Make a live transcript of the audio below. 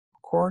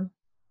record.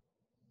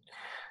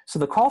 So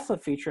the call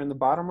flip feature in the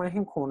bottom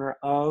right-hand corner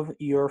of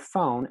your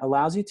phone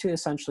allows you to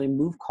essentially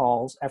move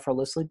calls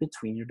effortlessly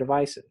between your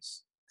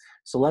devices.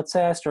 So let's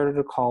say I started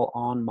a call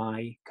on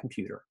my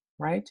computer,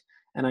 right?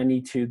 And I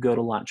need to go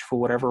to lunch for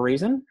whatever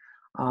reason.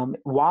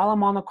 While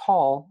I'm on the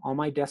call on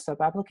my desktop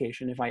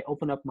application, if I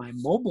open up my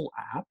mobile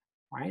app,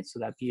 right, so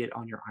that be it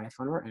on your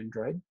iPhone or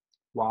Android,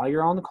 while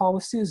you're on the call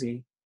with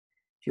Susie,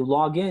 if you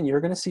log in, you're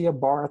going to see a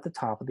bar at the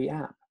top of the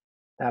app.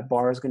 That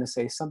bar is going to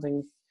say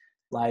something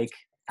like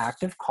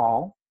active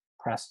call,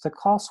 press the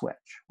call switch.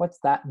 What's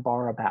that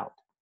bar about?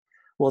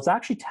 Well, it's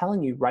actually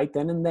telling you right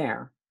then and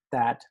there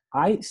that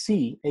I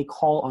see a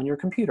call on your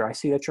computer. I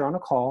see that you're on a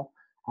call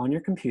on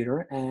your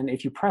computer, and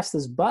if you press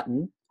this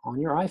button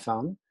on your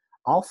iPhone,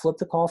 I'll flip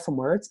the call from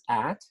where it's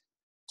at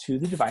to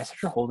the device that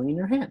you're holding in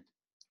your hand.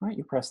 All right,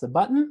 you press the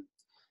button,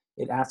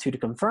 it asks you to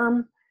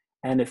confirm,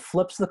 and it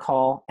flips the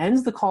call,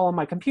 ends the call on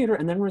my computer,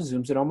 and then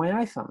resumes it on my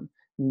iPhone.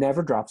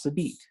 Never drops a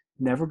beat,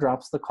 never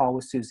drops the call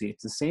with Susie.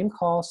 It's the same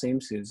call,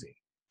 same Susie.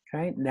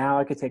 Okay, now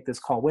I could take this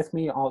call with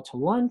me out to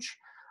lunch.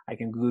 I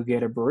can go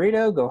get a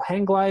burrito, go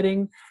hang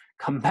gliding,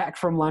 come back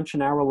from lunch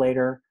an hour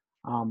later,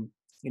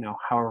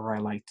 however I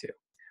like to.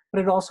 But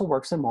it also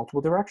works in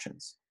multiple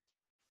directions.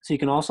 So you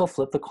can also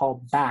flip the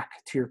call back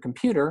to your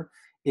computer.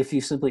 If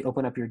you simply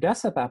open up your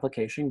desktop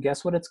application,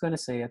 guess what it's going to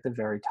say at the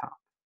very top?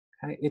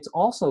 Okay? It's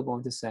also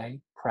going to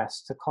say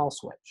press to call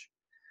switch.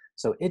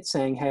 So it's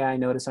saying, hey, I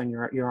notice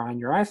you're on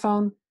your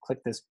iPhone,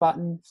 click this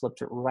button,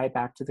 flips it right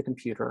back to the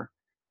computer,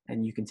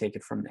 and you can take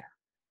it from there.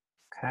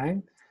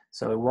 Okay?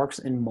 So it works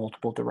in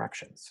multiple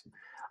directions.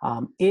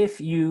 If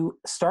you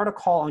start a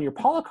call on your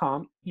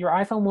Polycom, your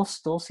iPhone will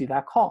still see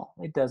that call.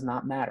 It does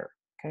not matter.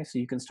 Okay, so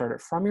you can start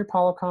it from your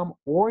Polycom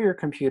or your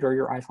computer,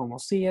 your iPhone will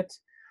see it.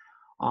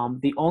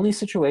 The only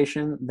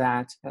situation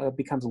that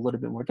becomes a little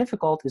bit more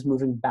difficult is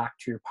moving back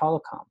to your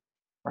Polycom,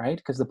 right?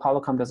 Because the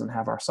Polycom doesn't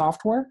have our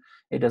software.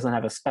 It doesn't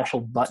have a special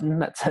button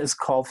that says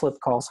call flip,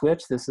 call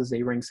switch. This is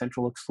a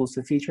RingCentral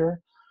exclusive feature.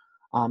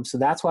 So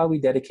that's why we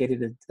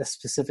dedicated a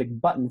specific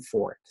button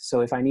for it. So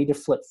if I need to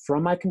flip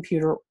from my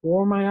computer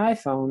or my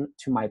iPhone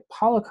to my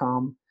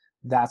Polycom,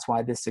 that's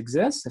why this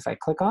exists. If I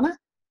click on it,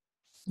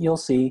 you'll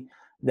see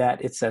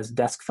that it says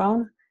desk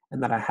phone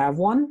and that I have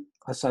one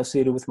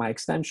associated with my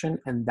extension,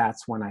 and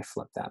that's when I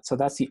flip that. So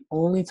that's the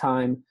only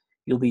time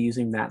you'll be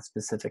using that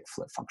specific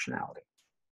flip functionality.